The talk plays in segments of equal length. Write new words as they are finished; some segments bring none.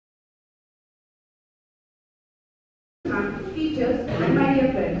Teachers, and my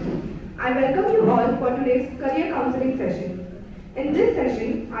dear friends. I welcome you all for today's career counseling session. In this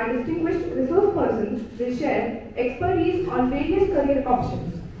session, our distinguished resource persons will share expertise on various career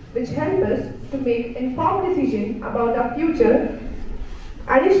options, which help us to make informed decisions about our future.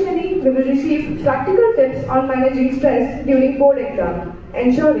 Additionally, we will receive practical tips on managing stress during board exam,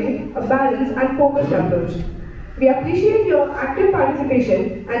 ensuring a balanced and focused approach. We appreciate your active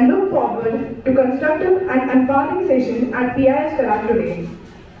participation and look forward to constructive and empowering session at IIT Karad today.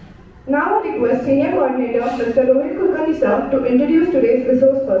 Now I request Senior Coordinator Mr. Vinayak Kulkarni sir to introduce today's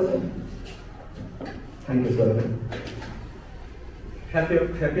resource person. Thank you, sir.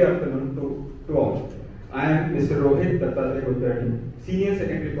 Happy afternoon to all. I am Mr. Vinayak Kulkarni, Senior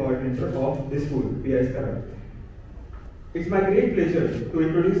Secondary Coordinator of this school, IIT Karad. It's my great pleasure to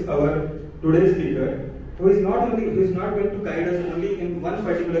introduce our today's speaker, who is not going to guide us only in one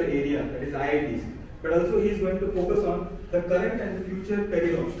particular area, that is IITs, but also he is going to focus on the current and the future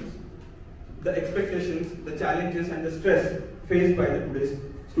career options, the expectations, the challenges and the stress faced by today's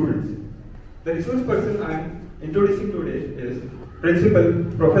students. The resource person I am introducing today is Principal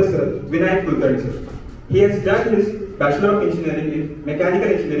Professor Vinayak Kulkarni sir. He has done his Bachelor of Engineering in Mechanical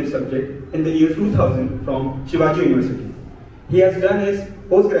Engineering subject in the year 2000 from Shivaji University. He has done his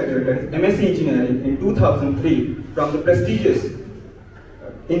postgraduate MSc Engineering in 2003 from the prestigious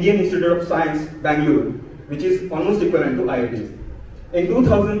Indian Institute of Science, Bangalore, which is almost equivalent to IITs. In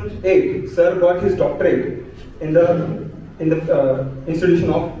 2008, sir got his doctorate in the institution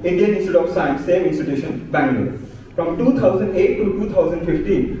of Indian Institute of Science, same institution, Bangalore. From 2008 to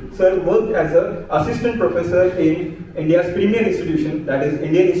 2015, sir worked as an assistant professor in India's premier institution, that is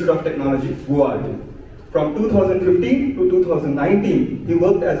Indian Institute of Technology, Guwahati. From 2015 to 2019, he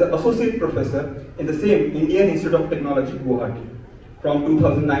worked as an associate professor in the same Indian Institute of Technology, Guwahati. From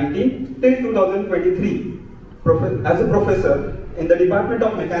 2019 till 2023, as a professor in the Department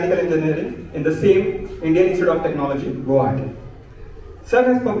of Mechanical Engineering in the same Indian Institute of Technology, Guwahati.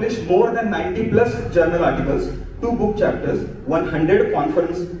 Sir has published more than 90 plus journal articles, 2 book chapters, 100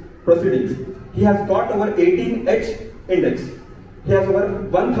 conference proceedings. He has got over 18 H index. He has over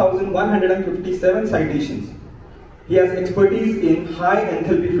 1,157 citations. He has expertise in high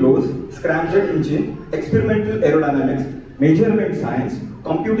enthalpy flows, scramjet engine, experimental aerodynamics, measurement science,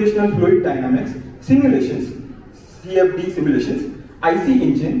 computational fluid dynamics, simulations, CFD simulations, IC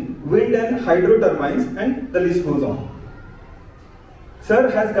engine, wind and hydro turbines, and the list goes on. Sir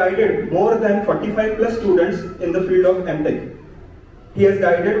has guided more than 45 plus students in the field of MTech. He has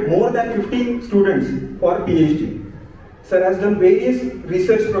guided more than 15 students for PhD. Sir has done various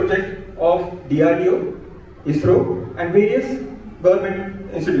research projects of DRDO, ISRO, and various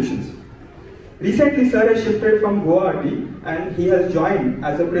government institutions. Recently, sir has shifted from Guwahati and he has joined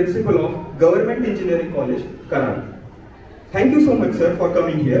as a principal of Government Engineering College, Karad. Thank you so much, sir, for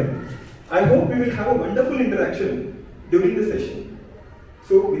coming here. I hope we will have a wonderful interaction during the session.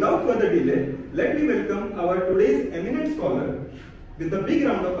 So, without further delay, let me welcome our today's eminent scholar with a big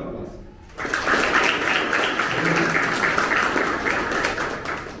round of applause.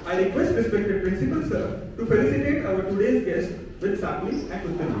 I request respected Principal Sir to felicitate our today's guest with sampling and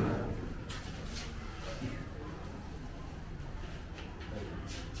Uttanam.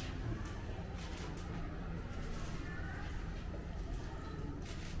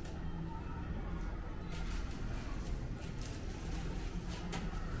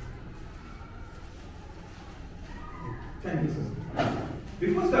 Thank you, sir.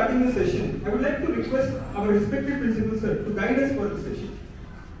 Before starting the session, I would like to request our respected Principal Sir to guide us for the session.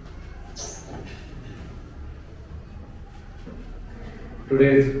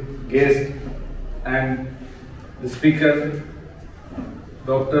 Today's guest and the speaker,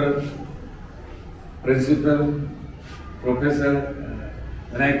 Dr. Principal Professor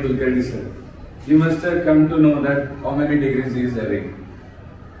Vinayak Kulkarni sir. You must have come to know that how many degrees he is having.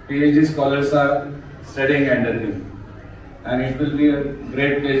 PhD scholars are studying under him, and it will be a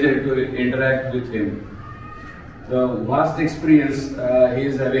great pleasure to interact with him. The vast experience he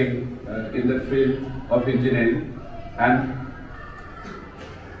is having in the field of engineering, and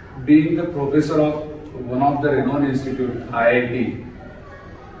being the professor of one of the renowned institute, IIT,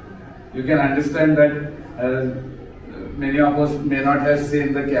 you can understand that many of us may not have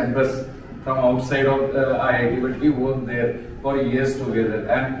seen the campus from outside of IIT, but he worked there for years together,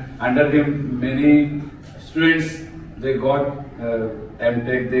 and under him many students, they got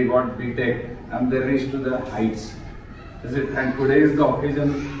MTech, they got BTech, and they reached to the heights. And today is the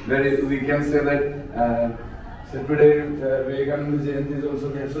occasion where we can say that so today Vivekananda Jayanti is also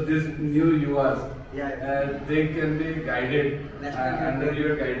there. So this new yuva, they can be guided under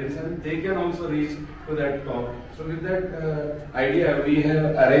your guidance, and they can also reach to that top. So with that idea, we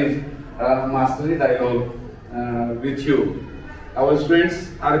have arranged a mastery dialogue with you. Our students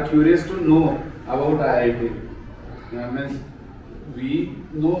are curious to know about IIT. Means we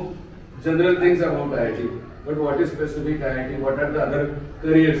know general things about IIT, but what is specific IIT? What are the other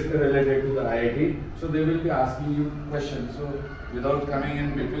careers related to the IIT? So they will be asking you questions. So without coming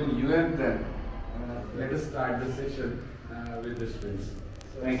in between you and them, let us start the session with the students.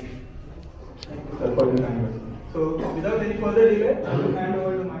 Thank you. Thank you, sir, for your kind words. So without any further delay, I will hand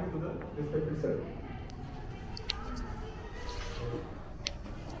over the mic to the respected sir.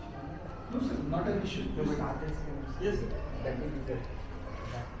 No, sir, not an issue. Yes, sir. That will be good.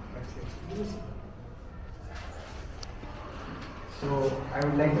 So I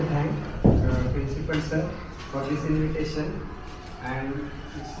would like to thank Principal Sir for this invitation, and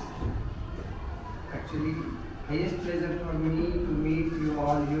it's actually highest pleasure for me to meet you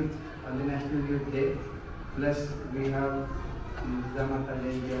all youth on the National Youth Day. Plus we have Zamata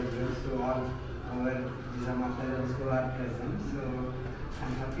Jayanti as well, so all our Zamatas also are present. So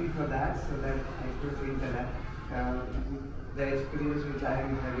I'm happy for that, so that I could interact the experience which I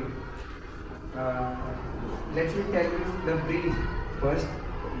am having. Let me tell you the brief first.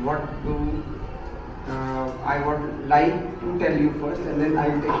 What do I would like to tell you first, and then I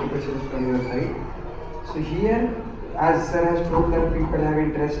will take the questions from your side. So here, as sir has told, that people have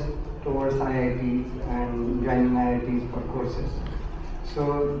interest towards IITs and joining IITs for courses.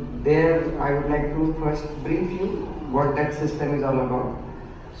 So there, I would like to first brief you what that system is all about.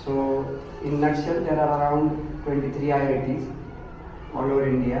 So in nutshell, there are around 23 IITs all over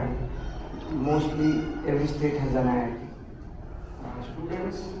India. Mostly every state has an IIT.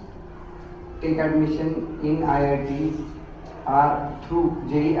 Students take admission in IITs are through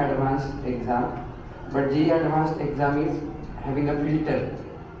JEE Advanced exam, but JEE Advanced exam is having a filter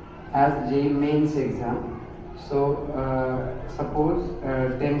as JEE Mains exam. So suppose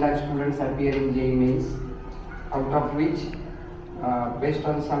 10 lakh students appear in JEE Mains, out of which based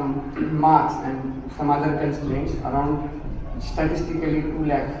on some marks and some other constraints, around statistically 2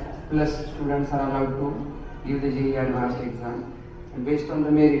 lakh plus students are allowed to give the JEE Advanced exam. And based on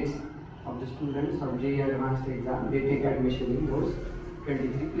the merits of the students of JEE Advanced exam, they take admission in those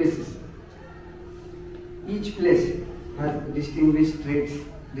 23 places. Each place has distinguished traits,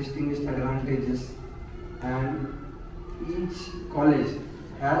 distinguished advantages, and each college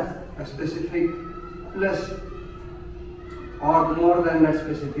has a specific plus or more than that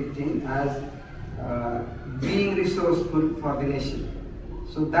specific thing as being resourceful for the nation.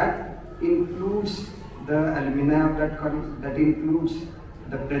 So that includes the alumni of that college, that includes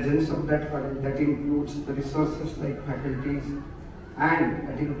the presence of that college, that includes the resources like faculties, and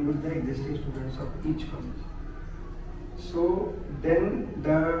that includes the existing students of each college. So then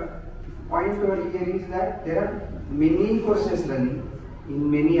the point over here is that there are many courses running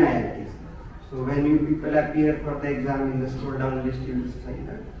in many IITs. So when you people appear for the exam in the scroll down list, you will see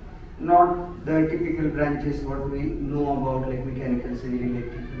that not the typical branches what we know about, like mechanical, civil,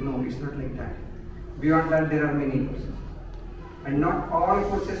 electrical. No, it's not like that. Beyond that, there are many courses, and not all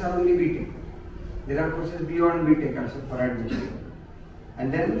courses are only BTech. There are courses beyond BTech also for admission.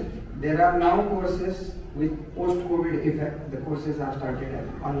 And then there are now courses with post-COVID effect. The courses are started at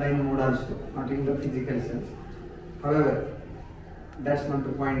online mode also, not in the physical sense. However, that's not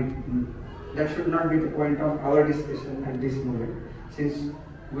the point. That should not be the point of our discussion at this moment, since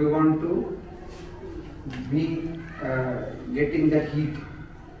we want to be getting that heat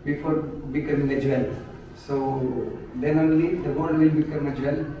before becoming a jewel. So then only the gold will become a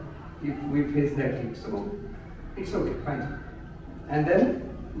jewel if we face that heat. So it's okay, fine. And then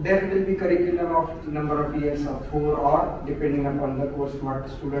there will be curriculum of number of years of 4, or depending upon the course what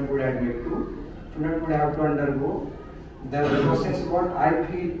the student would admit to. Student would have to undergo the process what I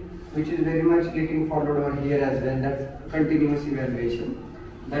feel, which is very much getting followed over here as well, that continuous evaluation.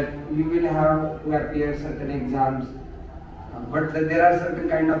 That you will have to appear certain exams, but there are certain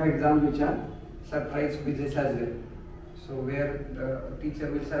kind of exams which are surprise quizzes as well. So where the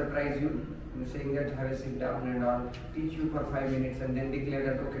teacher will surprise you, saying that have a sit down and all, teach you for 5 minutes and then declare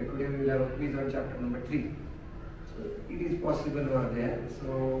that okay, today we will have a quiz on chapter number 3. So it is possible over there.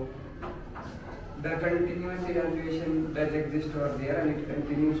 So the continuous evaluation does exist over there, and it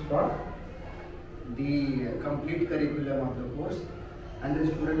continues for the complete curriculum of the course, and the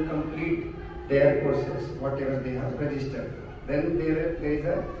student complete their courses, whatever they have registered. Then there is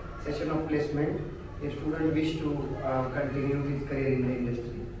a session of placement. A student wish to continue his career in the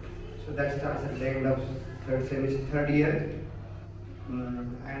industry. So that starts at the end of third year.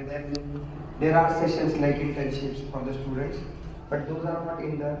 And then there are sessions like internships for the students, but those are not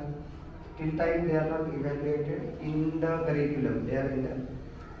in the, till time they are not evaluated in the curriculum. They are in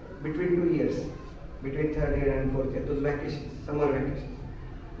the between 2 years, between third year and fourth year, those vacations, summer vacations.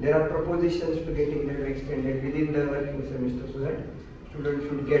 There are propositions to getting them extended within the working semester so that students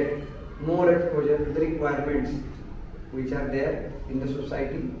should get more exposure to the requirements which are there in the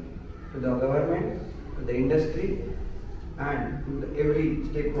society, to the government, to the industry, and to every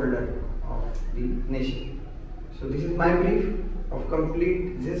stakeholder of the nation. So this is my brief of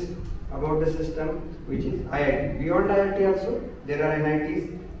complete gist about the system, which is IIT. Beyond IIT also, there are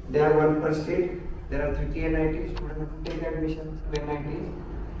NITs. There are one per state. There are 30 NITs. Students take admissions to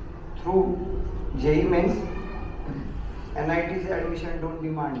NITs through JEE mains. NITs admission don't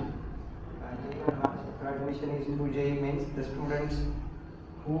demand admission is into JEE mains. The students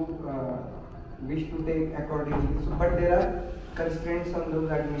who wish to take accordingly. So, but there are constraints on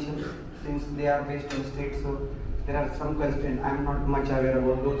those admissions since they are based on state. So there are some constraints. I am not much aware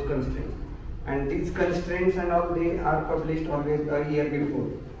about those constraints. And these constraints and all, they are published always a year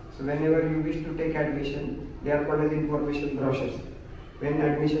before. So whenever you wish to take admission, they are called as information brochures. When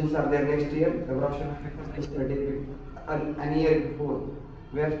admissions are there next year, the brochure will be published a day before, an year before,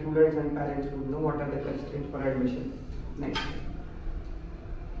 where students and parents would know what are the constraints for admission next year.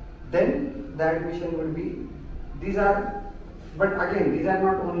 Then the admission will be, these are, but again, these are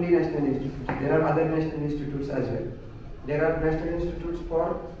not only national institutes, there are other national institutes as well. There are national institutes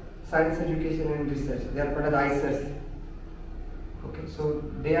for science education and research, they are called as ICERs. Okay, so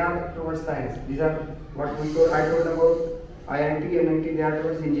they are towards science. These are what I told about IIT, NIT, they are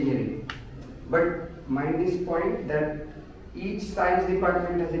towards engineering. But mind this point that each science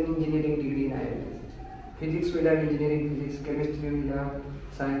department has an engineering degree in IIT. Physics will have engineering physics, chemistry will have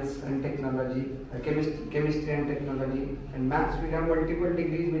science and technology, chemistry and technology, and maths will have multiple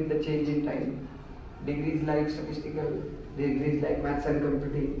degrees with the change in time. Degrees like statistical, degrees like maths and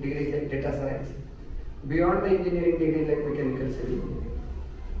computing, degrees like data science. Beyond the engineering degrees like mechanical civil.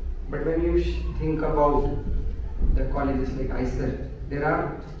 But when you think about the colleges like ICER, there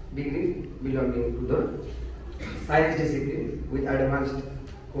are degrees belonging to the science disciplines with advanced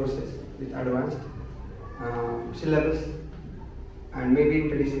courses, with advanced syllabus, and maybe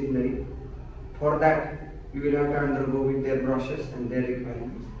interdisciplinary. For that, you will have to undergo with their brochures and their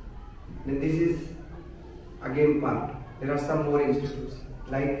requirements. Then this is again part. There are some more institutes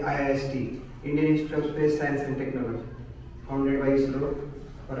like IIST, Indian Institute of Space Science and Technology, founded by ISRO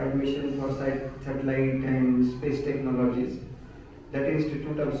for admission for satellite and space technologies. That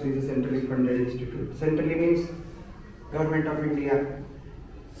institute also is a centrally funded institute. Centrally means Government of India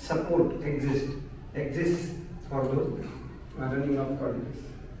support exists for those running of colleges.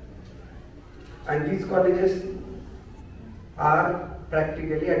 And these colleges are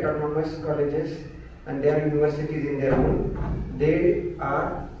practically autonomous colleges and they are universities in their own. They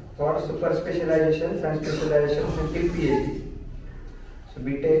are for super specializations and specializations until PhD. So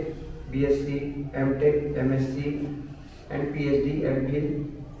BTech, BSc, MTech, MSc and PhD,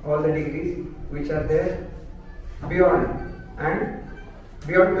 MPhil, all the degrees which are there beyond and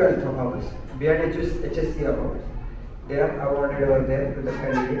beyond 12th of hours, beyond HSC of hours. They are awarded over there to the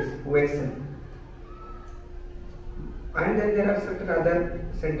candidates who excel. And then there are certain other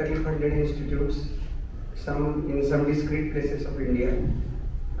centrally funded institutes, some in some discrete places of India.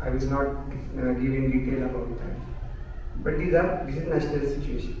 I will not give in detail about that. But this is national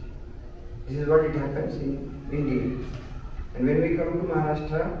situation. This is what it happens in India. And when we come to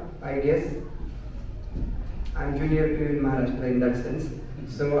Maharashtra, I guess I'm junior to in Maharashtra in that sense.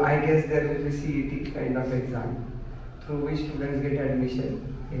 So I guess there will be CET kind of exam through which students get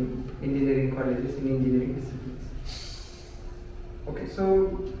admission in engineering colleges in engineering disciplines. Okay,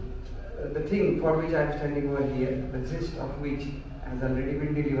 so the thing for which I am standing over here, the gist of which has already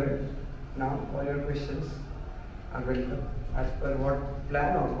been delivered. Now all your questions are welcome as per what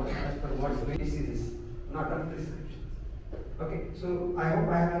plan or what, as per what this is, not on prescription. Okay, so I hope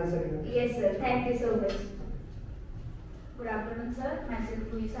I have answered. Yes, sir. Thank you so much. Good afternoon, sir.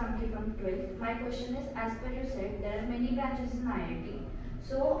 Myself, Louisa, I'm from 12th. My question is, as per you said, there are many branches in IIT.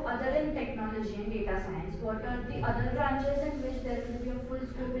 So, other than technology and data science, what are the other branches in which there will be a full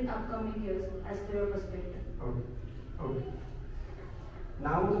scope in upcoming years, as per your perspective? Okay.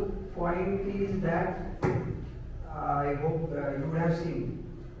 Now, the point is that I hope you would have seen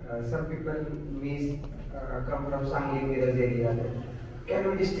some people may come from Sangli Mirrors area.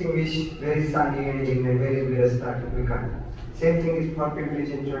 Can we distinguish where is Sangli ending and where is Mirrors starting? We can't. Same thing is for people in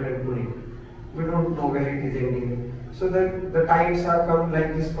Children and Pune. We don't know where it is ending. So the times have come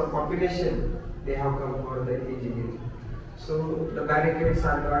like this for population, they have come for the engineering. So the barricades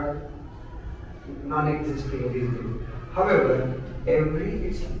are not non-existing these days. However,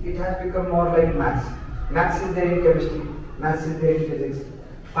 it has become more like maths. Maths is there in chemistry, maths is there in physics,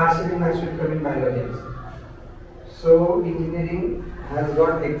 partially maths will come in biology. So engineering has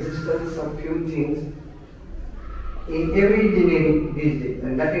got existence of few things in every engineering these days,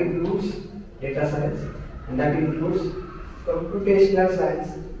 and that includes data science, and that includes computational science.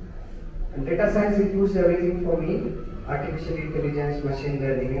 And data science includes everything for me: artificial intelligence, machine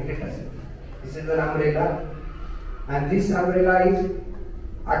learning, and data science. This is an umbrella, and this umbrella is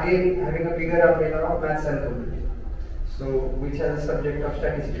again having a bigger umbrella of maths and computing. So, which has a subject of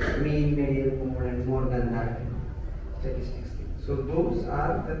statistics, mean, median, mode, and more than that, statistics. So, those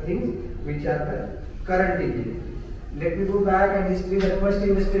are the things which are the current engineering. Let me go back and history. The first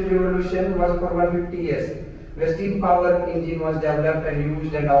industrial revolution was for 150 years, where steam power engine was developed and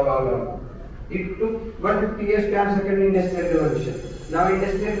used and all. It took 150 years to have second industrial revolution. Now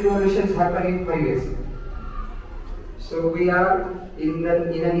industrial revolutions happen in 5 years. So we are in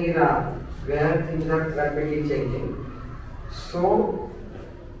an era where things are rapidly changing. So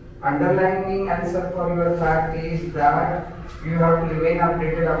underlining answer for your fact is that you have to remain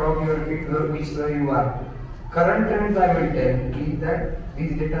updated about your field, which you are. Current trends I will tell is that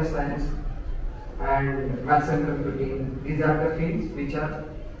these data science and maths and computing, these are the fields which are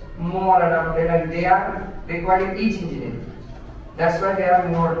more adapted and they are required in each engineering. That's why they are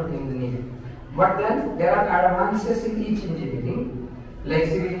more in the need. But then there are advances in each engineering, like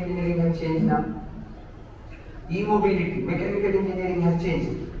civil engineering has changed now. E-mobility, mechanical engineering has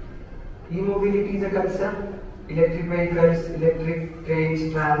changed. E-mobility is a concept, electric vehicles, electric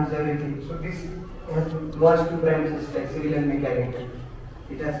trains, trams, everything. So this has merged two branches like civil and mechanical.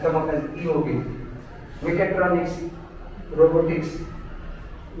 It has come up as e-mobility. Mechatronics, robotics,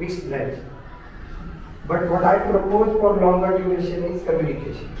 mixed branch. But what I propose for longer duration is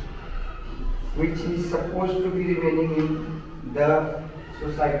communication, which is supposed to be remaining in the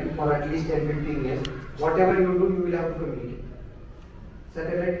society for at least 10-15 years. Whatever you do, you will have to communicate.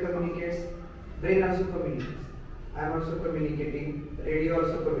 Satellite communicates, brain also communicates. I am also communicating, radio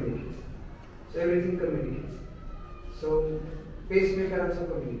also communicates. So everything communicates. So pacemaker also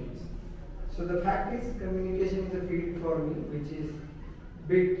communicates. So the fact is, communication is a field for me which is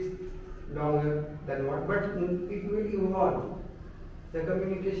bit longer than what, but it will evolve. The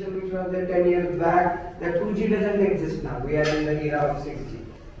communication which was there 10 years back, the 2G doesn't exist now. We are in the era of 6G.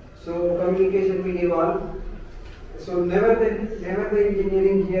 So communication will evolve. So never the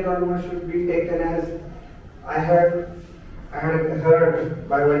engineering here almost should be taken as I had heard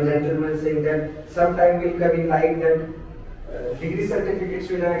by one gentleman saying that sometime will come in life that degree certificates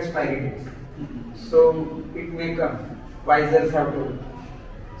will have expiry dates. So it may come. Wisers have to.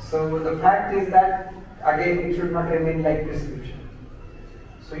 So the fact is that again it should not remain like prescription.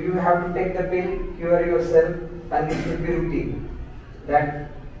 So you have to take the pill, cure yourself, and it should be routine. That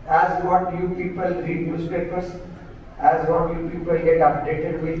as what you people read newspapers, as what you people get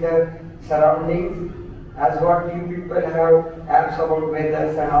updated with the surroundings, as what you people have apps about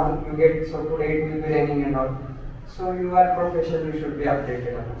weathers and all, you get so today it will be raining and all. So your profession you should be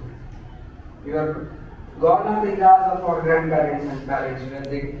updated about. You are gone are the eras of our grandparents and parents when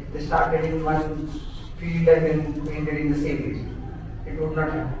they started in one field and then ended in the same field. It would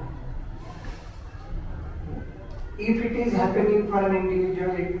not happen. If it is happening for an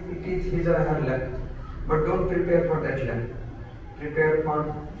individual, it is his or her luck. But don't prepare for that luck. Prepare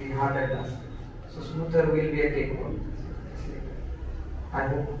for the harder task. So smoother will be a take home. I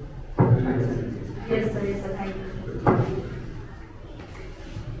hope. Yes, sir, thank you.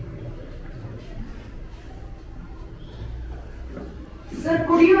 Sir,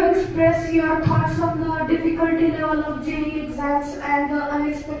 could you express your thoughts on the difficulty level of JEE exams and the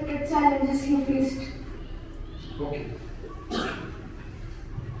unexpected challenges you faced? Okay.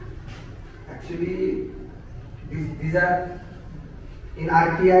 Actually, these are in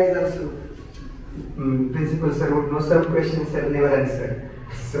RTIs also. Principal sir would know some questions are never answered.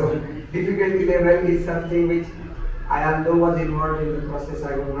 So difficulty level is something which although was involved in the process,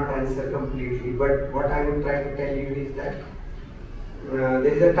 I would not answer completely. But what I would try to tell you is that there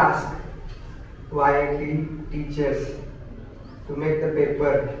is a task to IIT teachers to make the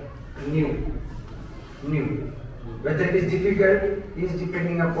paper new. Whether it is difficult is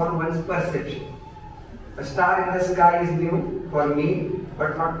depending upon one's perception. A star in the sky is new for me,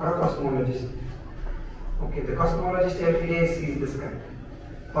 but not for a cosmologist. Okay, the cosmologist every day sees the sky.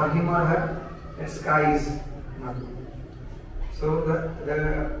 For him or her, the sky is not new. So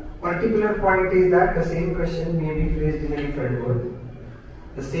the particular point is that the same question may be phrased in a different word.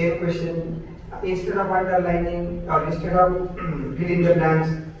 The same question instead of underlining or instead of filling the blanks,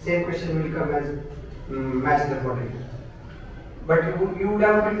 same question will come as match the following. But you would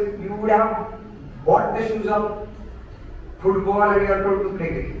have bought the shoes of football and you are told to play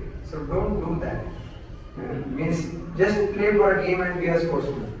cricket. So don't do that. Means just play for a game and be a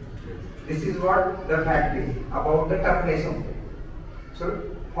sportsman. This is what the fact is about the toughness of it. So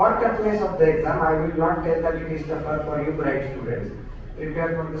for toughness of the exam, I will not tell that it is tougher for you bright students.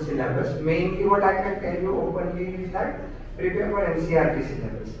 Prepare for the syllabus. Mainly what I can tell you openly is that prepare for NCERT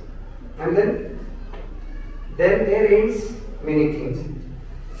syllabus. And then there is many things.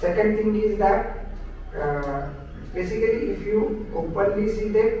 Second thing is that basically if you openly see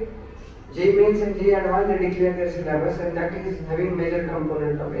that JEE Mains and JEE Advanced, they declare their syllabus and that is having major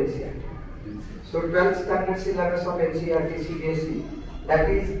component of NCERT. So 12th standard syllabus of NCERT CBSE, that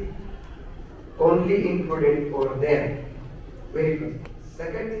is only included over there. Very good.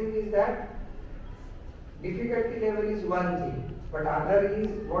 Second thing is that difficulty level is one thing, but other is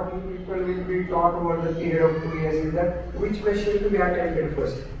what you people will be taught over the period of 2 years is that which question to be attempted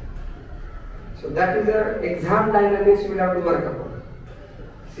first. So that is the exam dynamics you will have to work upon.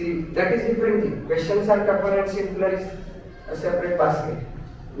 See, that is different thing. Questions are tougher and simpler is a separate basket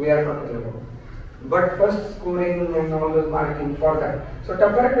we are talking about. But first scoring and all those marking for that. So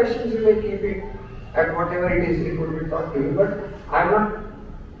tougher questions you may keep it at whatever it is it would be taught to you. But I am not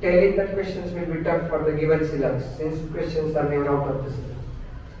telling that questions will be tough for the given syllabus since questions are never out of the syllabus.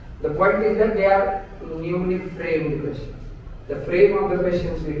 The point is that they are newly framed questions. The frame of the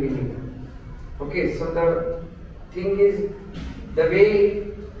questions will be new. Okay, so the thing is the way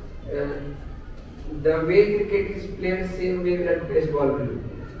cricket is played same way that baseball will be.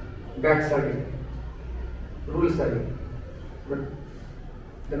 Bats are different. Rules are different. But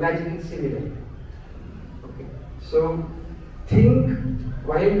the magic is similar. Okay. So think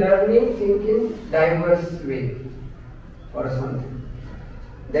while learning, think in diverse way or something.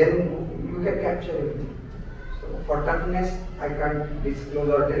 Then you can capture everything. So for toughness, I can't disclose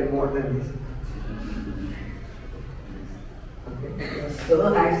or tell more than this. Okay.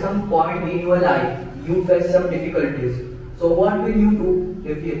 So at some point in your life, you face some difficulties. So what will you do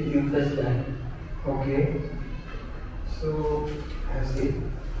if you face that? Okay. So I see.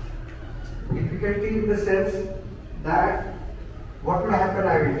 Difficulty in the sense that what will happen,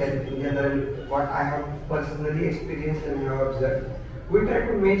 I will tell you what I have personally experienced and have observed. We try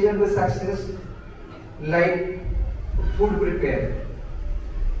to measure the success like food prepared.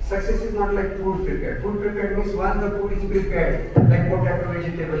 Success is not like food prepared. Food prepared means once the food is prepared, like potato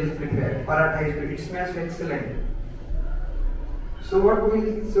vegetable is prepared, paratha is prepared, it smells excellent. So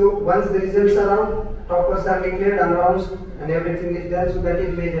once the results are out, toppers are declared, announced, and everything is done, so that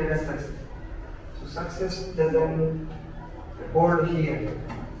is measured as success. So success doesn't hold here.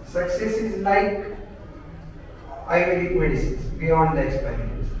 Success is like Ayurvedic medicines, beyond the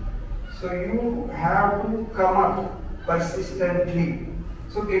experiments. So you have to come up persistently.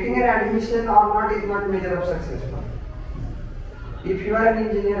 So getting an admission or not is not measure of success. If you are an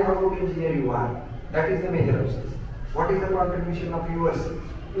engineer, how good engineer you are, that is the measure of success. What is the contribution of yours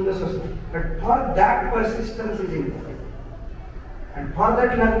to the society? But for that persistence is important. And for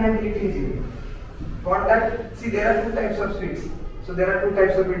that learnability is important. For that, see, there are two types of sweets. So there are two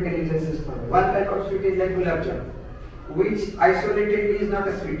types of intelligences. One type of sweet is like gulab jamun, which isolatedly is not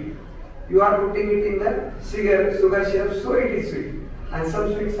a sweet. You are putting it in the sugar syrup, so it is sweet. And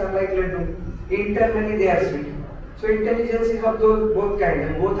some sweets are like laddu. Internally they are sweet. So intelligence is of those both kinds,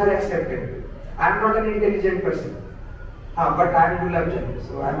 and both are accepted. I am not an intelligent person. But I am gulab jamun,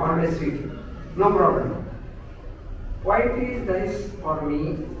 so I am always sweet. No problem. Point is this for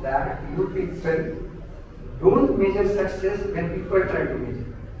me that you people don't measure success when people try to measure.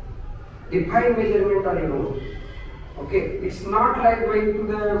 Define measurement on your own. Okay, it's not like going to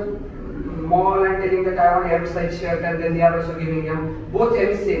the mall and telling that I want M size shirt and then they are also giving M. Both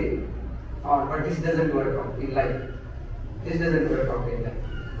M same. But this doesn't work out in life. This doesn't work out in life.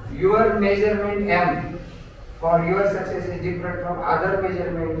 Your measurement M for your success is different from other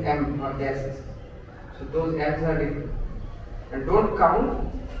measurement M for their success. So those M's are different. And don't count.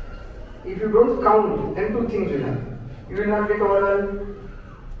 If you don't count, then two things will happen. You will not get overwhelmed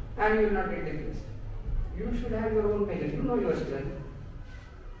and you will not get depressed. You should have your own measure. You know your strength.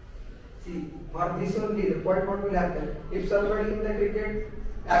 See, for this only, the point what will happen. If somebody in the cricket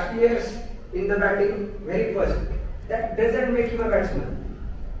appears in the batting very first, that doesn't make him a batsman.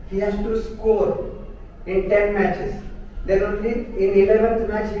 He has to score in 10 matches. Then only in 11th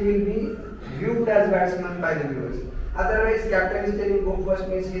match he will be viewed as batsman by the viewers. Otherwise, captain is telling go first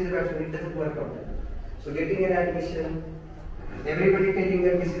means he is a batsman. It doesn't work out. So getting an admission Everybody telling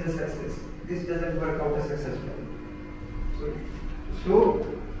that this is a success. This doesn't work out successfully. So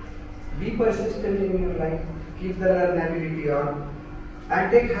be persistent in your life. Keep the learnability on,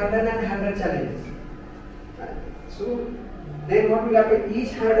 and take harder and harder challenges. So then what will happen?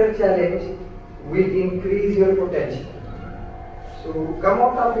 Each harder challenge will increase your potential. So come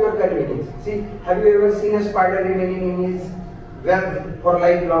out of your convenience. See, have you ever seen a spider remaining in his web for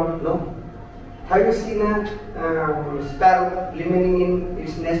lifelong? No. Have you seen a sparrow remaining in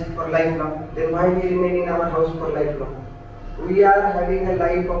its nest for lifelong? Then why we remain in our house for lifelong? We are having a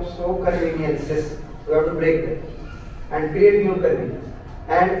life of so conveniences. We have to break them and create new convenience.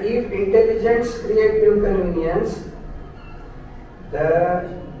 And if intelligence create new convenience,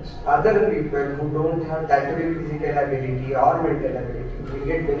 the other people who don't have that way physical ability or mental ability will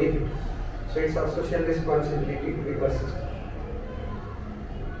get benefit. So it's our social responsibility to be persistent.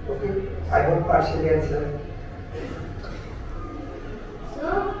 Okay, I hope partially answered. So,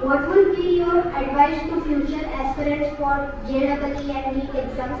 what will be your advice to future aspirants for JEE and NEET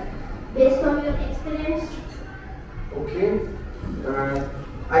exams based on your experience? Okay,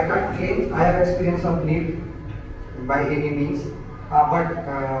 I can't claim I have experience of NEET by any means, but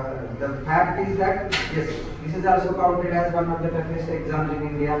the fact is that yes, this is also counted as one of the toughest exams in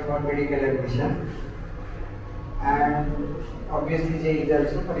India for medical admission, and obviously JEE is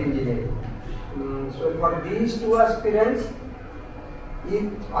also for engineering. So for these two aspirants,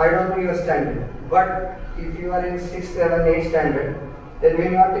 if I don't know your standard, but if you are in 6, 7, 8 standard, then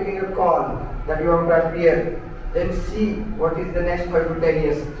when you are taking a call that you have to appear, then see what is the next 5 to 10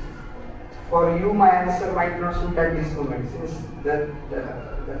 years. For you, my answer might not suit at this moment, since the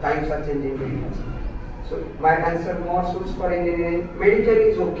times are changing very fast. So my answer more suits for engineering. Medical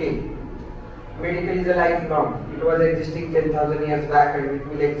is okay. Medical is a lifelong. It was existing 10,000 years back and it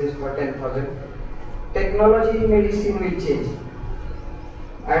will exist for 10,000. Technology in medicine will change.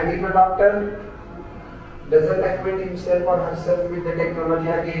 And if a doctor doesn't acquaint himself or herself with the technology,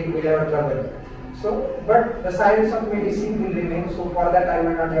 again will have trouble. So, but the science of medicine will remain. So for that I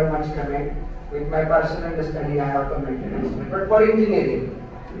may not have much comment. With my personal understanding, I have commented. But for engineering,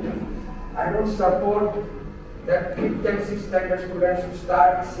 I don't support that 5th and 6th standard students should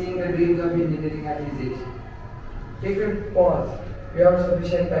start seeing the dreams of engineering at his age. Take a pause. You have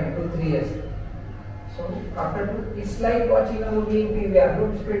sufficient time, 2-3 years. So after it's like watching a movie in PVR.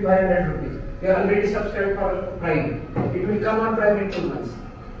 Don't spend 500 rupees. You are already subscribed for Prime. It will come on Prime in 2 months.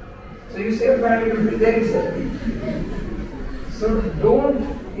 So you save 500 rupees, there is it. So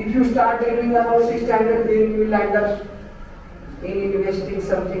don't. If you start earning about 6 standard, then you will end up in investing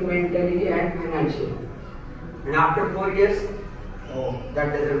something mentally and financially. And after 4 years,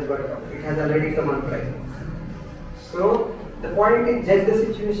 that doesn't work out. It has already come on Prime. So the point is judge the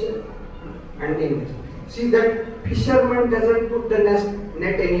situation and invest. See, that fisherman doesn't put the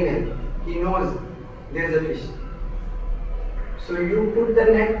net anywhere. He knows there is a fish. So you put the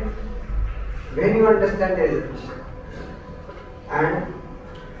net when you understand there is a fish, and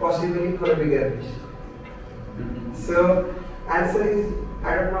possibly for a bigger fish. So answer is,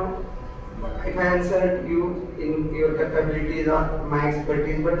 I don't know if I answered you in your capabilities or my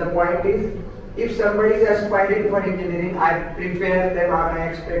expertise, but the point is, if somebody is aspiring for engineering, I prepare them or I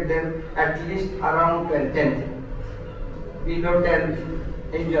expect them at least around 10th. Below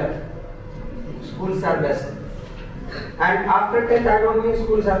 10th, enjoy. Schools are best. And after 10th, I don't mean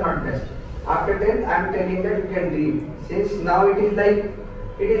schools are not best. After 10th, I am telling that you can dream. Since now it is like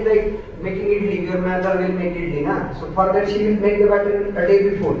making idli. Your mother will make idli, na? So for that she will make the batter a day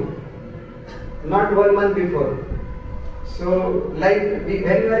before, not 1 month before. So like when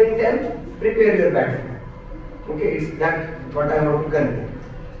you are in 10th, prepare your batter. Okay, it's that what I want to convey.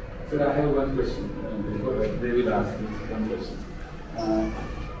 Sir, I have one question. Before that, they will ask me one question.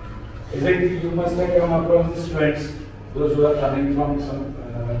 Is it you must have come across the students, those who are coming from some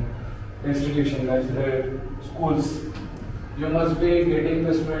institution, like the schools. You must be getting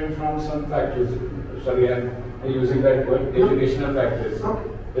the student from some factories. Sorry, I'm using that word, educational factories.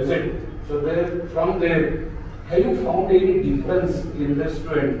 Is it? So there, from there, have you found any difference in the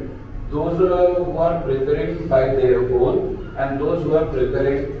student? Those who are preparing by their own and those who are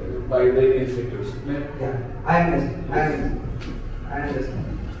preparing by their institution. Yeah, I understand. I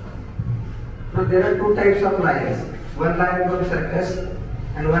understand. So there are 2 types of lions. One lion from circus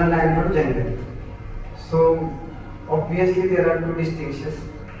and one lion from jungle. So obviously there are 2 distinctions.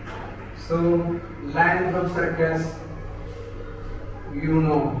 So lion from circus, you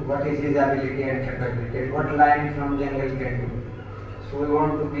know what is his ability and capability. What lion from jungle can do. So we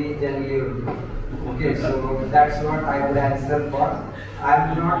want to be jungle. Okay, so that's what I would answer for.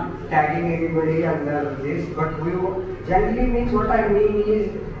 I'm not tagging anybody under this, but we generally means what I mean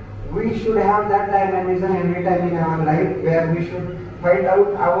is we should have that dynamism every time in our life where we should find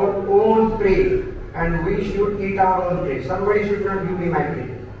out our own prey and we should eat our own prey. Somebody should not give me my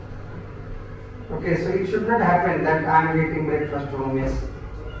prey. Okay, so it should not happen that I am getting breakfast from mess,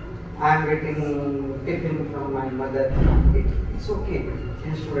 I am getting tiffin from my mother. It's okay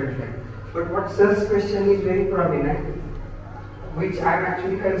in student life. But what sir's question is very prominent, which I am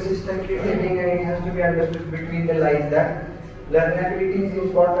actually consistently telling, and it has to be understood between the lines, that learnability is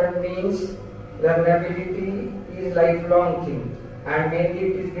important means learnability is lifelong thing, and mainly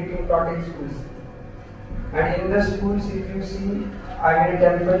it is getting taught in schools. And in the schools, if you see, I am in a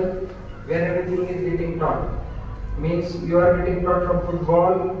temple where everything is getting taught. Means you are getting taught from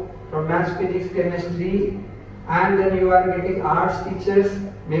football, from maths, physics, chemistry, and then you are getting arts teachers,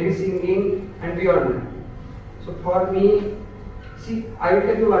 maybe singing and beyond that. So for me, see, I will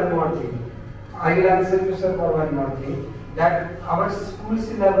tell you one more thing. I will answer you, sir, for one more thing. That our school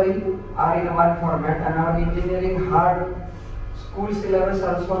syllabi are in one format, and our engineering hard school syllabus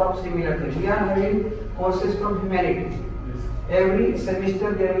also of similar thing. We are having courses from humanities. Every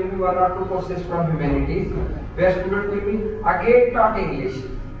semester there will be 1 or 2 courses from humanities, where student will be again taught English,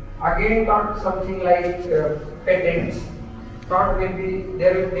 again taught something like patents. Taught will be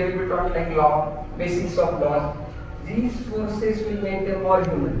they will be taught like law, basics of law. These courses will make them more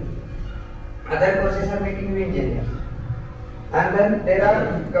human. Other courses are making you engineer. And then there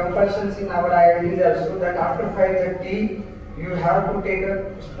are compulsions in our IITs also that after 5:30 you have to take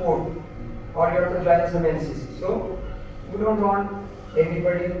a sport or you have to join some NCC. So you don't want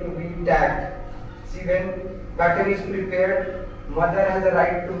anybody to be tagged. See, when batter is prepared, mother has a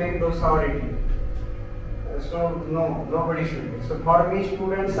right to make dosa or idli. So no, nobody should be. So for me,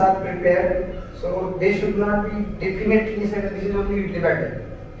 students are prepared. So they should not be definitely said this is only idli batter.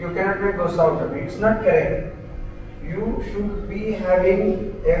 You cannot make dosa out of it. It's not correct. You should be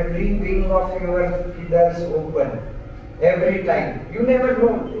having every wing of your feathers open every time. You never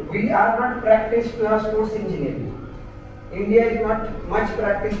know. We are not practiced to have sports engineering. India is not much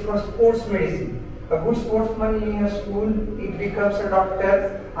practiced for sports medicine. A good sportsman in your school, he becomes a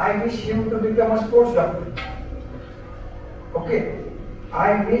doctor. I wish him to become a sports doctor. Okay.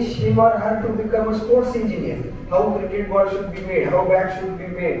 I wish him or her to become a sports engineer. How cricket ball should be made, how bat should be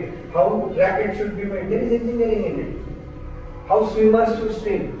made, how racket should be made. There is engineering in it. How swimmers should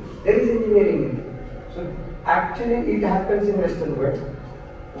swim. There is engineering in it. So actually it happens in Western world.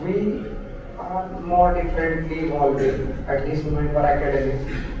 We are more differently evolved at this moment for academics.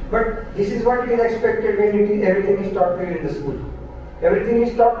 But this is what is expected when everything is taught to you in the school. Everything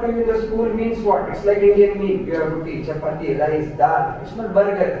is taught to you in the school means what? It's like Indian meal. You have roti, chapati, rice, dal. It's not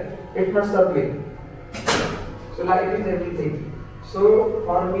burger. It's not Subway. So life is everything. So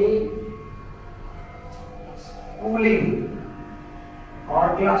for me, schooling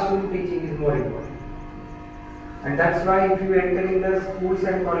or classroom teaching is more important. And that's why if you enter in the schools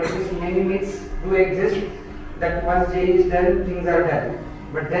and colleges, many myths do exist that once JEE is done, things are done.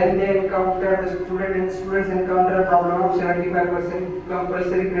 But then they encounter, the students encounter a problem of 75%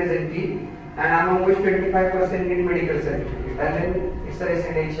 compulsory presently and among which 25% need medical certificate. And then it's a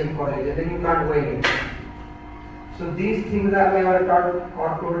residential college and then you can't go anywhere. So these things are never taught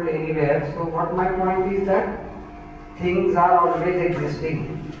or told anywhere. So what my point is that things are always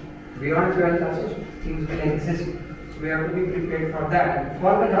existing. Beyond 12 classes, things will exist. So we have to be prepared for that.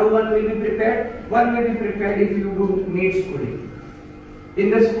 For how one will be prepared? One will be prepared if you do need schooling. In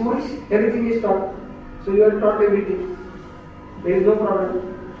the schools, everything is taught. So you are taught everything. There is no problem.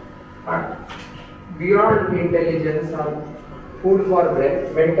 But beyond intelligence or food for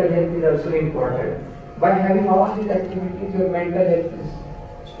breath, mental health is also important. By having all these activities, your mental health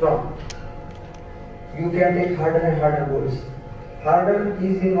is strong. You can take harder and harder goals. Harder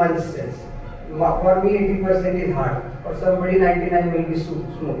is in one sense. For me, 80% is hard. For somebody, 99 will be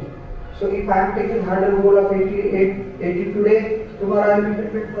smooth. So if I am taking harder goal of 80 today, tomorrow I will be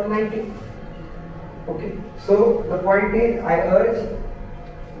prepared for 90. Okay. So the point is, I urge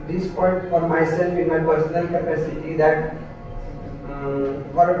this point for myself in my personal capacity that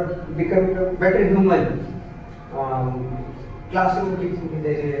for becoming a better human, classroom teaching is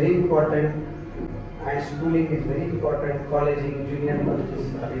very important. And schooling is very important, colleging, junior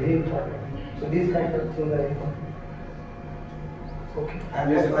colleges are very important. So these kind of things are important. Okay. I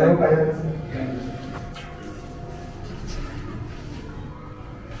hope I have answered.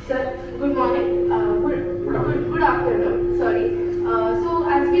 Sir, good morning. Good afternoon. Sorry. So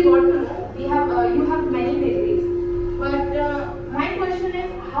as we got to know, you have many degrees. But my question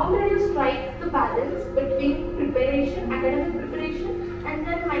is, how do you strike the balance between academic preparation,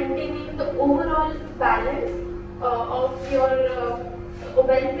 maintaining the overall balance of your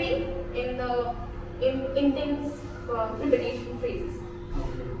well-being in the intense preparation phases.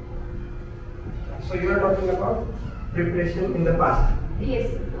 So you are talking about preparation in the past?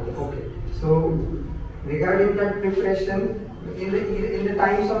 Yes. Okay. So regarding that preparation, in the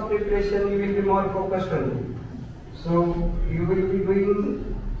times of preparation you will be more focused on it. So you will be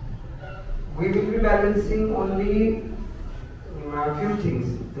doing, we will be balancing only a few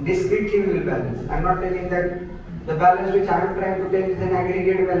things. Discretely we will balance. I am not telling that the balance which I am trying to tell is an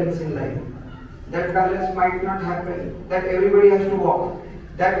aggregate balance in life. That balance might not happen, that everybody has to walk,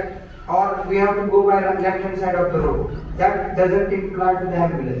 that or we have to go by the left hand side of the road. That doesn't imply to the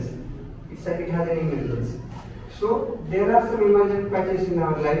ambulance. It has an emergency. So there are some emergent patches in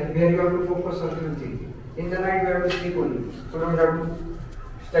our life where you have to focus on few things. In the night we have to sleep only, so we don't have to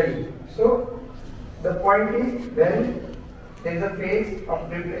study. So the point is, when there is a phase of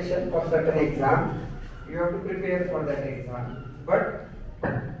preparation for certain exam, you have to prepare for that exam. But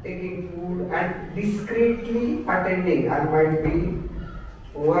taking food and discreetly attending, I might be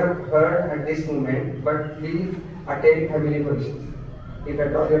overheard at this moment, but please attend family functions. If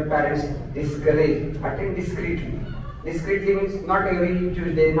at all your parents discourage, attend discreetly. Discreetly means not every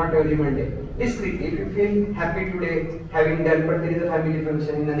Tuesday, not every Monday. Discreetly. If you feel happy today having done, but there is a family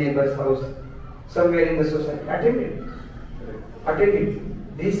function in a neighbor's house, somewhere in the society, attend it. Attend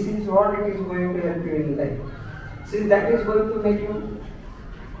it. This is what it is going to help you in life. Since that is going to make you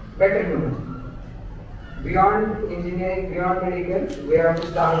better human. Beyond engineering, beyond medical, we have to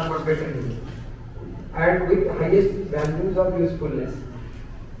start for better human. And with highest values of usefulness.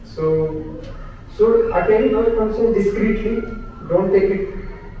 So attend those functions discreetly. Don't take it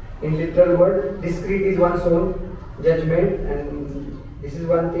in literal word. Discreet is one's own judgment, and this is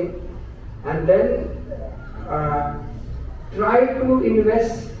one thing. And then try to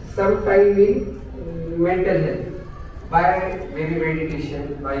invest some time in mental health by maybe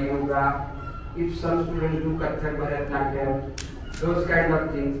meditation, by yoga. If some students do Kathak, Bharatanatyam, those kind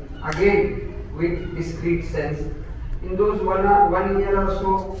of things. Again, with discrete sense. In those 1 year or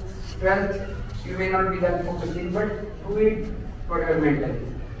so, 12th, you may not be that focusing, but do it for your mental health.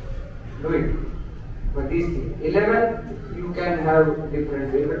 Do it for these things. 11th, you can have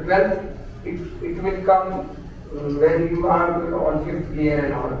different way, but 12th, it will come when you are on 5th year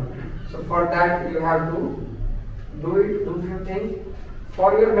and all. So for that, you have to do few things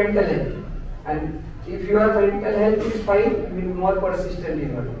for your mental health. And if your mental health is fine, you will be more persistent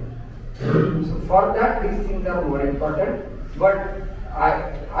in your life. So for that, these things are more important. But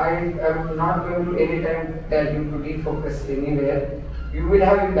I am not going to any time tell you to defocus anywhere. You will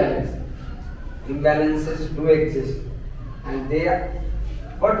have imbalance. Imbalances do exist, and they are.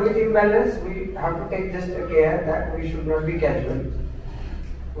 But with imbalance, we have to take just a care that we should not be casual.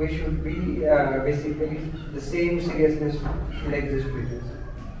 We should be basically the same seriousness should exist with us.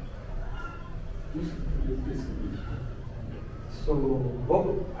 So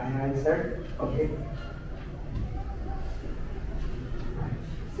hope I answered. Okay.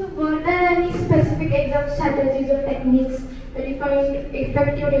 So were there any specific exam strategies or techniques that you find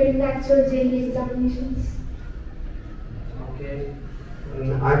effective during the actual JEE examinations? Okay.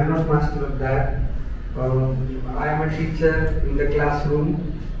 I am not master of that. I am a teacher in the classroom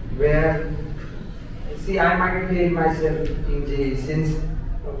where, see, I might fail myself in JEE since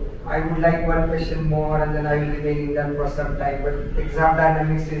I would like one question more and then I will remain in that for some time, but exam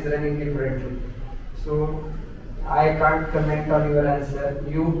dynamics is running differently. So I can't comment on your answer.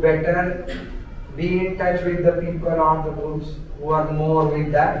 You better be in touch with the people or the groups who are more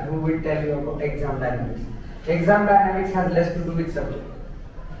with that, who will tell you about exam dynamics. Exam dynamics has less to do with subject.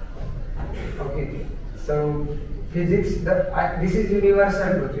 Okay. So physics, this is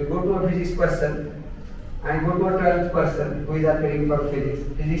universal truth. You go to a physics person and go to a 12th person who is appearing for physics.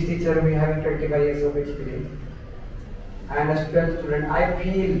 Physics teacher will have 25 years of experience. And as 12th student, I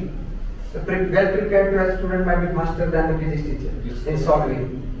feel the well-prepared 12th student might be faster than the physics teacher in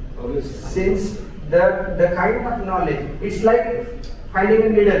solving. Since the kind of knowledge, it's like finding a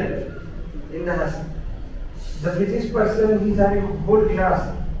needle in the husk. The physics person, he's having a whole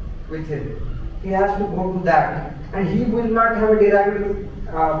class with him. He has to go to that, and he will not have a derived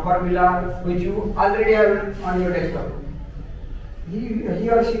formula which you already have on your desktop. He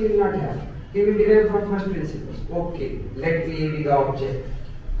or she will not have. He will derive from first principles. Okay, let A be the object.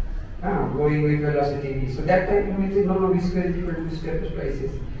 Going with velocity v. So that time you will say, no, v square is equal to v square plus twice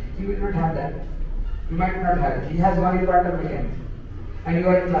s. He will not have that. He might not have it. He has one in quantum mechanics, and you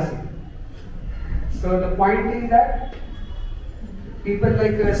are in classical. So the point is that people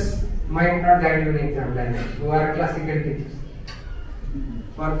like us might not guide you in exam dynamics who are classical teachers.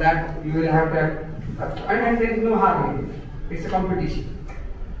 For that, you will have to, and there is no harm in it. It's a competition.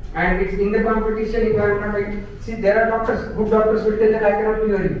 And it's in the competition, if I am not, see, there are doctors, good doctors will tell that I cannot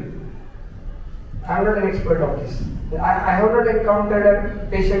cure you. I am not an expert of this. I have not encountered a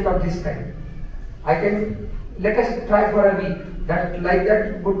patient of this kind. I can, let us try for a week. That, like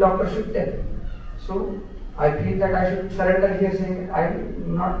that, good doctor should tell. So, I feel that I should surrender here saying, I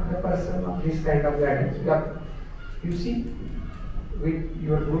am not the person of this kind of guidance. You see, with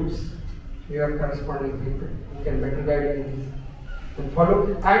your groups, your corresponding people, you can better guide in this. And follow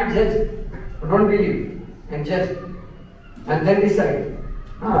and judge. Don't believe and judge. And then decide.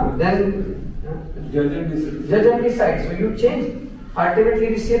 Judge and decide. Judge and decide. So you change. Ultimately,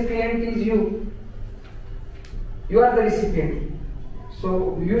 recipient is you. You are the recipient.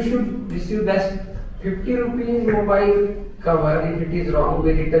 So you should receive best 50 rupees mobile cover. If it is wrong,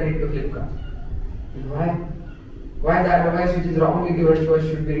 we return it to Flipkart. Why? Why the advice which is wrongly given to us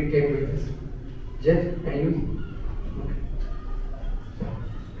should be retained with us? Judge and use.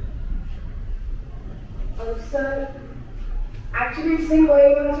 Sir, actually it's been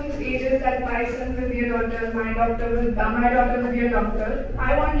going on since ages that my son will be a doctor, my daughter will be a doctor.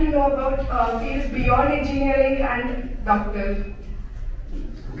 I want to know about fields beyond engineering and doctors.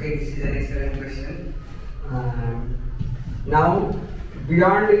 Okay, this is an excellent question. Now,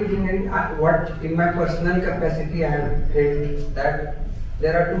 beyond engineering, what in my personal capacity I have felt that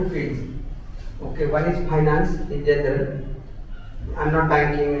there are two fields. Okay, one is finance in general. I'm not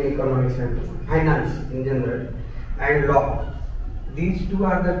banking and economics, finance in general, and law. These two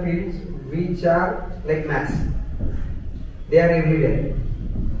are the fields which are like maths. They are everywhere.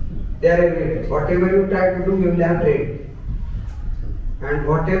 They are everywhere. Whatever you try to do, you will have trade. And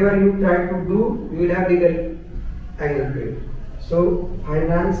whatever you try to do, you will have legal angle to it. So,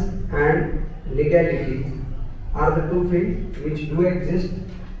 finance and legality are the two fields which do exist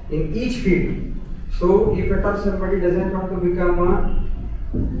in each field. So, if at all somebody doesn't want to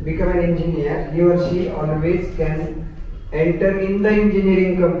become an engineer, he or she always can enter in the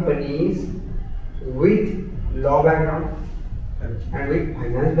engineering companies with law background and with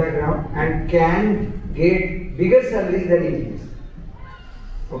finance background and can get bigger salaries than engineers.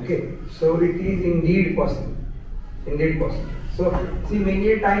 Okay, so it is indeed possible. Indeed possible. So, see,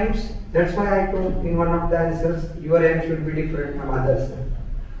 many times, that's why I told in one of the answers, your aim should be different from others.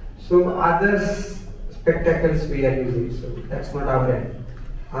 So, others' spectacles we are using, so that's not our aim.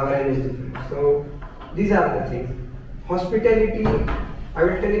 Our aim is different. So, these are the things. Hospitality, I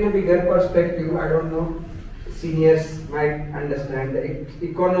will tell in a bigger perspective, I don't know, seniors might understand the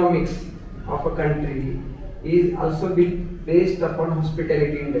economics of a country is also based upon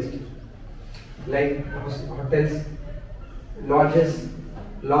hospitality industry. Like hotels, lodges,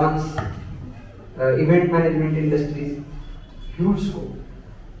 lawns, event management industries, huge scope,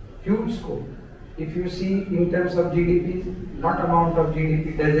 huge scope. If you see in terms of GDP, lot amount of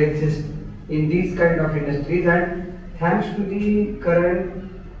GDP does exist in these kind of industries, and thanks to the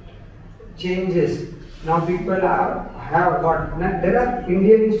current changes, now people have got, there are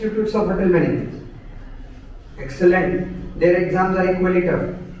Indian institutes of hotel management, excellent, their exams are equally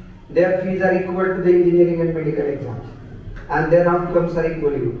tough, their fees are equal to the engineering and medical exams, and their outcomes are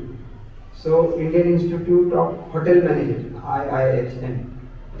equally good. So, Indian Institute of Hotel Management, IIHM,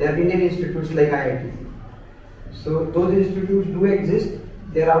 there are Indian institutes like IIT. So, those institutes do exist,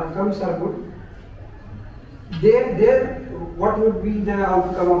 their outcomes are good. What would be the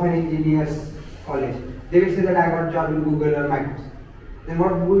outcome of an engineer's college? They will say that I got a job in Google or Microsoft. Then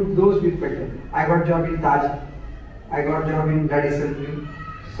what would those be better? I got a job in Taj, I got a job in Radisson,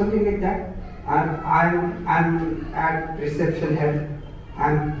 something like that. I'm at reception head,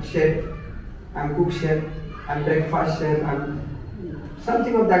 I'm chef, I'm cook chef, I'm breakfast chef, I'm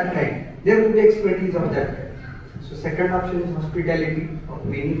something of that kind. There will be expertise of that kind. So second option is hospitality of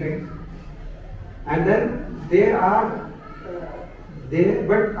many kinds. And then there are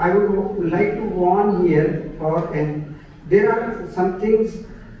but I would like to warn here there are some things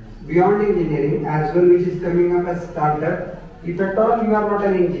beyond engineering as well which is coming up as startup. If at all you are not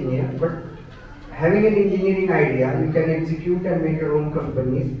an engineer, but having an engineering idea, you can execute and make your own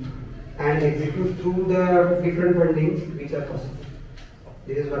companies and execute through the different fundings which are possible.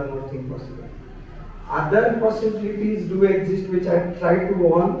 This is one more thing possible. Other possibilities do exist which I try to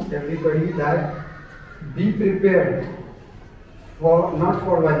warn everybody that be prepared for not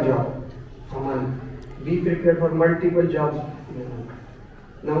for one job, be prepared for multiple jobs.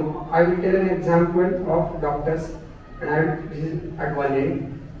 Now I will tell an example of doctors, and this is at one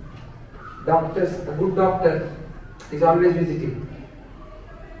end. Doctors, a good doctor is always visiting.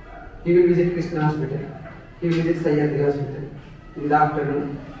 He will visit Krishna Hospital, he will visit Sahyadri Hospital, in the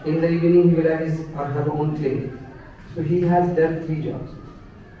afternoon. In the evening, he will have his or her own clinic. So he has done 3 jobs.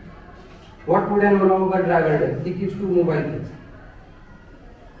 What would an Uber driver do? He keeps 2 mobile phones.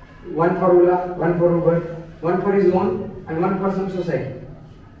 One for Ola, one for Uber, one for his own, and one for some society.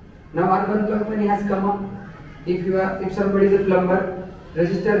 Now urban company has come up. If somebody is a plumber,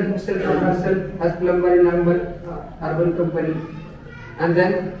 register himself or herself as plumber in urban company, and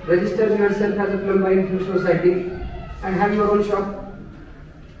then register yourself as a plumber in your society and have your own shop.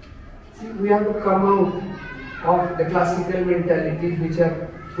 See, we have to come out of the classical mentalities which are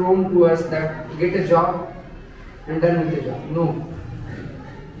thrown to us that get a job and done with the job. No.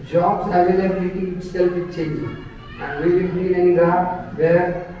 Jobs availability itself is changing. And we will be in an era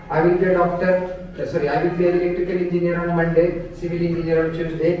where I will be a I will be an electrical engineer on Monday, civil engineer on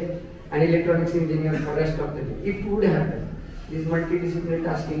Tuesday, and electronics engineer for the rest of the day. It would happen. This multidisciplinary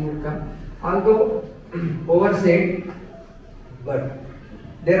tasking would come. Although oversaid, but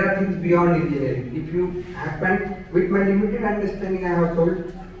there are things beyond engineering. If you happen, with my limited understanding I have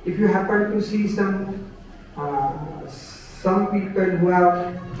told, if you happen to see some people who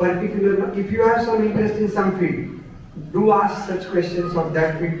have particular, if you have some interest in some field, do ask such questions of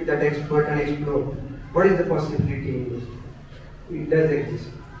that field to that expert and explore what is the possibility in this. It does exist.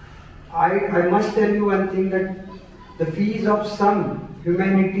 I must tell you one thing, that the fees of some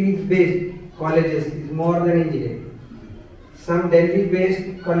humanities-based colleges is more than engineering. Some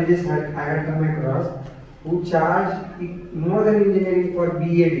Delhi-based colleges I had come across who charge more than engineering for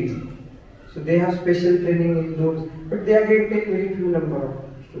BA. So they have special training in those, but they again take very few number of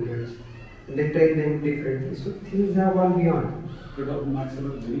students. And they train them differently. So things have gone beyond. Cut-off marks are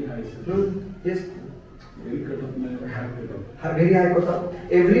very high, sir. No, yes. Very cut-off. Very high cut-off.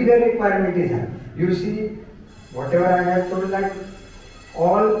 Everywhere requirement is high. You see, whatever I have told, that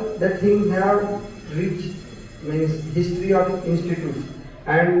all the things have rich history of institutes,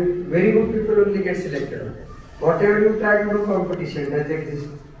 and very good people only get selected. Whatever you try to do, competition does exist.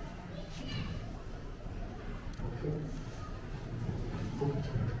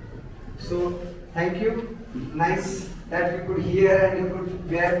 So thank you. Nice that you could hear and you could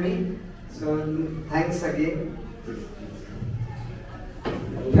bear me. So thanks again.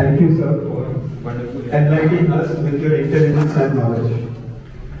 Thank you, sir, for enlightening us with your intelligence and knowledge.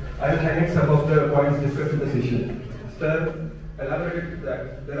 I will highlight some of the points discussed in the session. Sir elaborated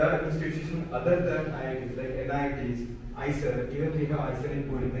that there are institutions other than IITs like NITs, ICER, even we have ICER in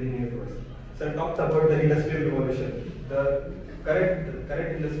Pune, very near to us. Sir talked about the industrial revolution. The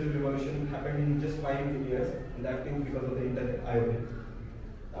current industrial revolution happened in just 5 years, and that too because of the internet,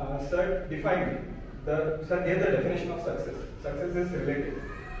 IoT. Sir defined sir gave the definition of success. Success is relative.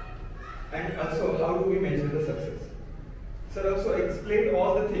 And also, how do we measure the success? Sir also explained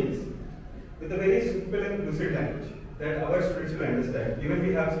all the things with a very simple and lucid language that our students will understand. Even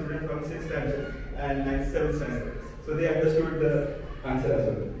we have students from 6th standard and 9th, 7th standard, so they understood the answer as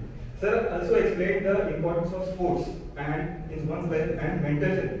well. Sir also explained the importance of sports and in one's life and mental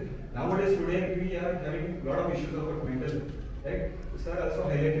health. Nowadays, today we are having a lot of issues about mental health, right? Sir also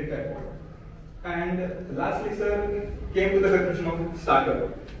highlighted that point. And lastly, sir came to the conclusion of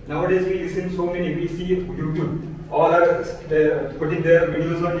startup. Nowadays we listen so many, we see YouTube. All are putting their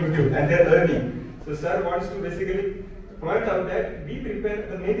videos on YouTube and they're earning. So sir wants to basically point out that be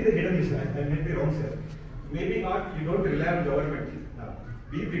prepared, maybe the hidden issue, I may be wrong, sir. Maybe not, you don't rely on government now.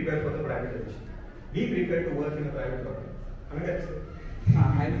 Be prepared for the privatization. Be prepared to work in a private company. I mean, that's it.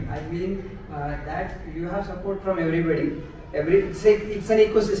 I mean that you have support from everybody. It's an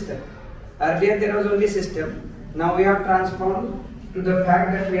ecosystem. Earlier there was only system. Now we have transformed to the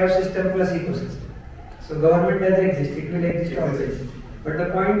fact that we have system plus ecosystem. So government does exist. It will exist always. But the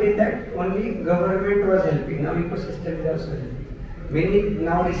point is that only government was helping. Now ecosystem is also helping.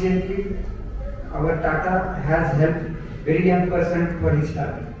 Now recently our Tata has helped very young person for his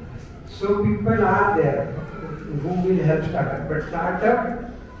startup. So people are there who will help startup. But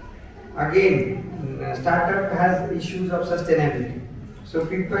startup, again, startup has issues of sustainability. So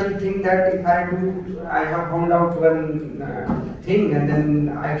people think that if I have found out one thing and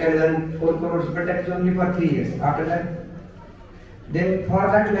then I can earn 4 crores, but that is only for 3 years. After that, then for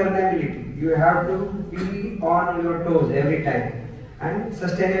that learnability, you have to be on your toes every time. And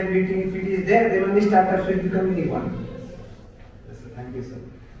sustainability, if it is there, then only startups will become unicorn. Yes, sir. Thank you, sir.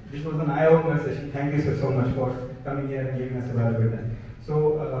 This was an eye-opener session. Thank you, sir, so much for coming here and giving us a valuable time.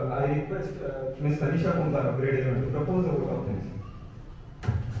 So I request Ms. Tanisha Kumar of grade 11 to propose a vote of thanks.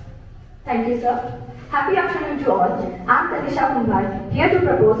 Thank you, sir. Happy afternoon to all. I'm Tanisha Kumar, here to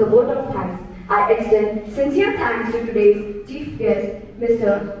propose a vote of thanks. I extend sincere thanks to today's chief guest,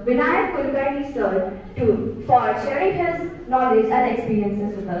 Mr. Vinayak Kulkarni, sir, for sharing his knowledge and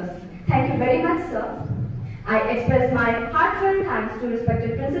experiences with us. Thank you very much, sir. I express my heartfelt thanks to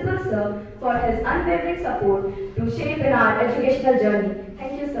respected Principal Sir for his unwavering support to shape in our educational journey.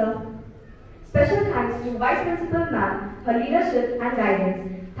 Thank you, sir. Special thanks to Vice Principal Ma'am, her leadership and guidance.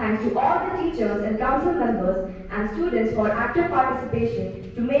 Thanks to all the teachers and council members and students for active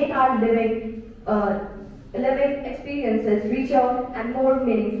participation to make our living experiences richer and more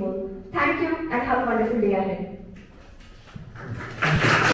meaningful. Thank you and have a wonderful day ahead.